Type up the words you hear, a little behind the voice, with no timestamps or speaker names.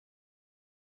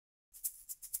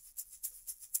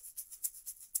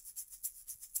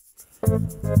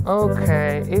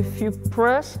Okay, if you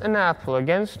press an apple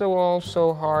against the wall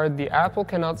so hard, the apple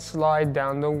cannot slide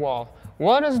down the wall.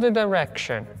 What is the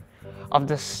direction of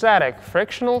the static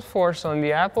frictional force on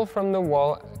the apple from the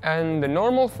wall and the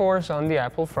normal force on the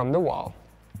apple from the wall?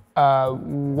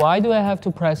 Why do I have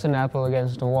to press an apple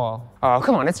against the wall? Oh,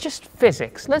 come on, it's just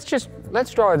physics. Let's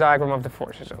draw a diagram of the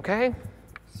forces, okay?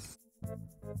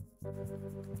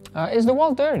 Is the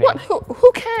wall dirty? What?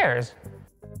 Who cares?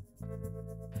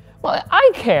 Well, I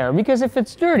care, because if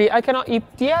it's dirty, I cannot eat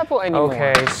the apple anymore.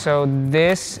 Okay, so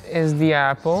this is the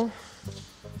apple.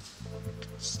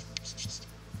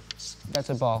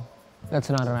 That's a ball. That's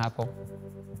not an apple.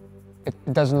 It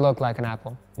doesn't look like an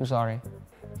apple. I'm sorry.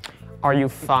 Are you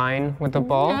fine with the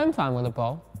ball? Yeah, I'm fine with the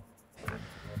ball.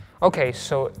 Okay,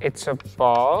 so it's a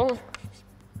ball.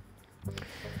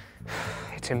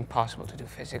 It's impossible to do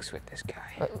physics with this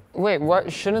guy. Wait,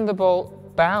 what? Shouldn't the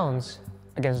ball bounce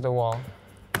against the wall?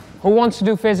 Who wants to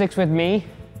do physics with me?